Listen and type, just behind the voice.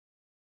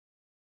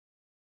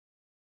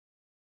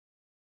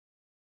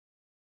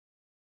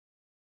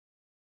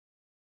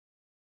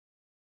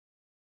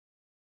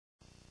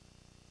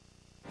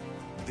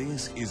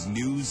This is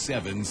News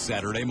 7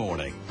 Saturday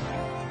Morning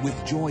with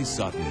Joy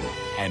Sutton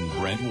and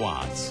Brent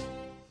Watts.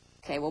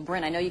 Okay, well,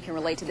 Brent, I know you can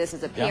relate to this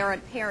as a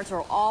parent. Yeah. Parents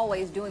are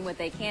always doing what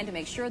they can to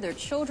make sure their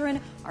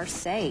children are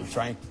safe. That's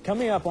right.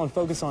 Coming up on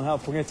Focus on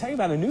Health, we're going to tell you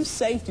about a new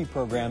safety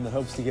program that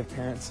hopes to give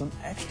parents some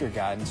extra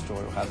guidance. Joy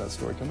will have that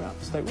story coming up.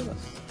 Stay with us.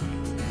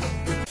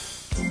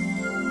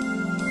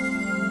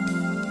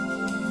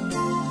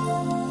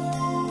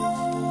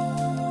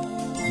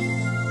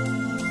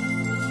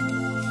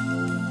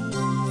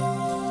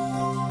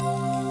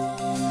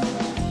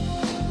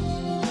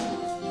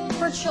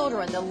 For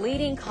children, the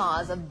leading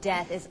cause of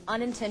death is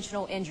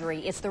unintentional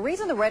injury. It's the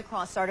reason the Red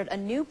Cross started a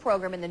new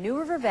program in the New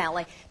River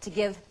Valley to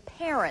give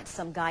parents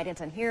some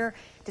guidance. And here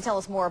to tell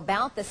us more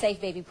about the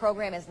Safe Baby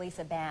program is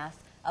Lisa Bass,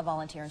 a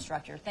volunteer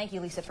instructor. Thank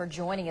you, Lisa, for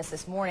joining us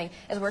this morning.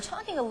 As we were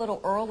talking a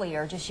little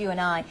earlier, just you and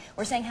I,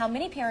 we're saying how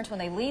many parents, when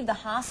they leave the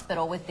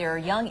hospital with their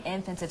young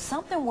infants, if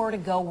something were to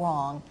go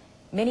wrong,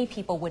 many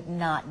people would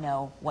not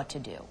know what to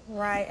do.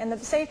 Right, and the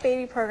Safe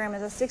Baby program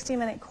is a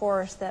 60-minute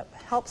course that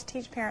helps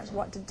teach parents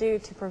what to do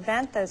to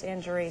prevent those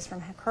injuries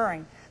from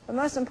occurring. But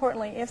most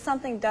importantly, if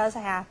something does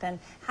happen,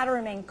 how to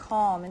remain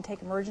calm and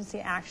take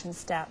emergency action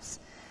steps.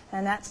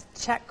 And that's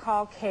check,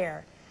 call,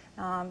 care.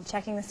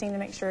 Checking the scene to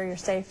make sure you're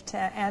safe to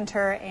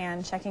enter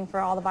and checking for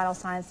all the vital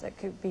signs that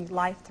could be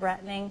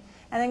life-threatening.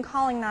 And then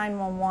calling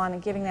 911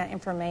 and giving that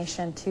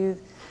information to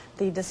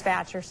the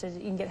dispatcher so that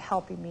you can get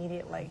help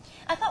immediately.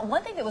 I thought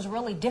one thing that was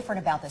really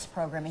different about this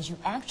program is you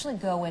actually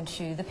go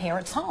into the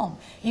parents' home.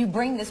 You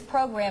bring this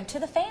program to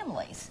the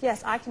families.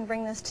 Yes, I can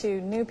bring this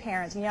to new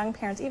parents, young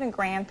parents, even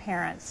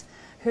grandparents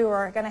who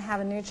are going to have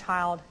a new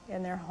child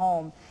in their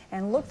home,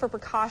 and look for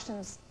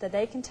precautions that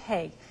they can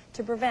take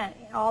to prevent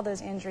all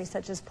those injuries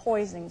such as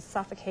poisoning,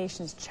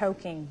 suffocations,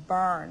 choking,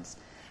 burns.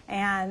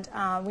 And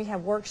we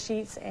have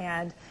worksheets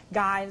and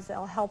guides that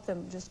will help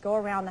them just go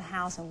around the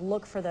house and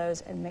look for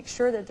those and make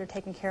sure that they're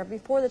taken care of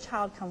before the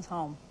child comes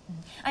home.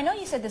 I know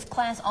you said this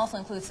class also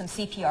includes some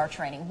CPR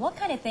training. What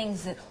kind of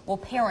things will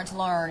parents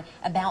learn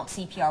about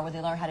CPR? Will they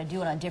learn how to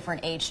do it on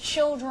different aged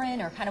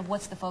children, or kind of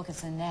what's the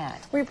focus in that?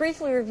 We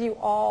briefly review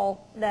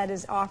all that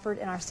is offered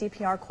in our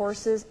CPR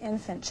courses,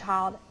 infant,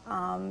 child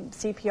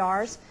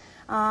CPRs.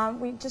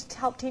 We just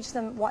help teach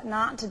them what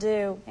not to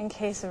do in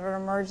case of an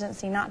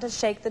emergency, not to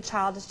shake the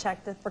child to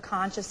check for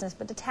consciousness,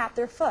 but to tap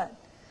their foot.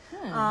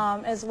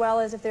 As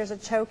well as if there's a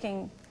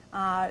choking,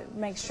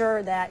 make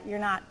sure that you're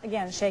not,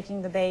 again,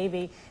 shaking the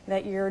baby,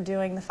 that you're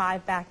doing the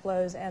 5 back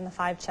blows and the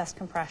 5 chest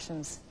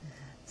compressions.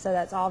 So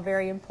that's all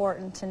very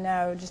important to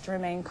know, just to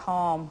remain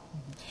calm.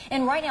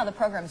 And right now the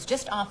program is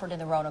just offered in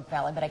the Roanoke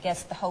Valley, but I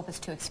guess the hope is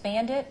to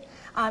expand it?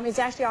 It's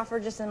actually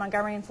offered just in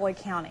Montgomery and Floyd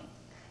County.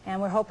 And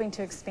we're hoping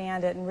to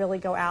expand it and really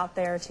go out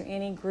there to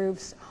any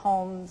groups,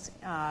 homes,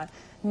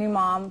 new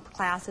mom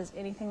classes,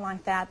 anything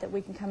like that, that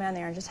we can come in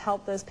there and just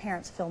help those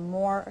parents feel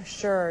more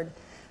assured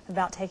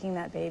about taking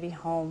that baby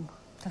home.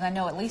 Because I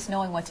know at least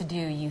knowing what to do,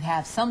 you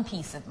have some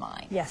peace of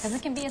mind. Yes. Because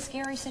it can be a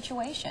scary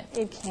situation.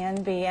 It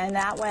can be, and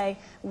that way,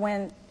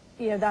 when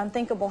the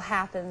unthinkable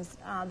happens,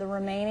 the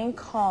remaining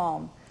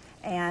calm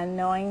and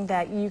knowing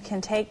that you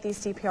can take these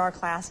CPR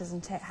classes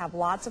and have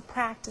lots of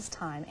practice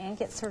time and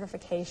get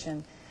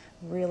certification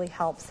really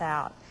helps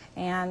out.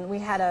 And we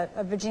had a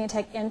Virginia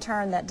Tech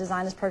intern that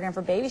designed this program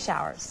for baby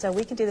showers. So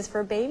we can do this for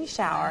a baby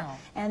shower. Wow.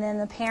 And then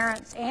the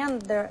parents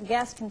and their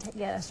guests can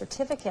get a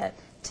certificate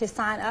to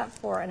sign up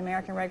for an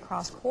American Red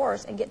Cross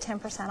course and get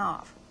 10%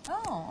 off.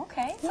 Oh,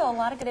 okay. So a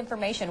lot of good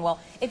information. Well,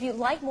 if you'd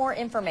like more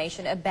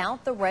information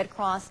about the Red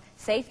Cross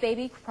Safe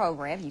Baby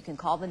program, you can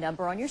call the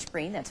number on your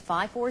screen. That's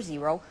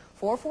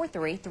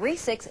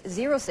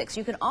 540-443-3606.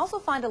 You can also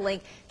find a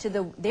link to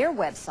their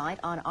website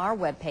on our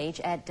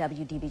webpage at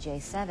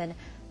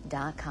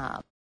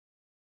WDBJ7.com.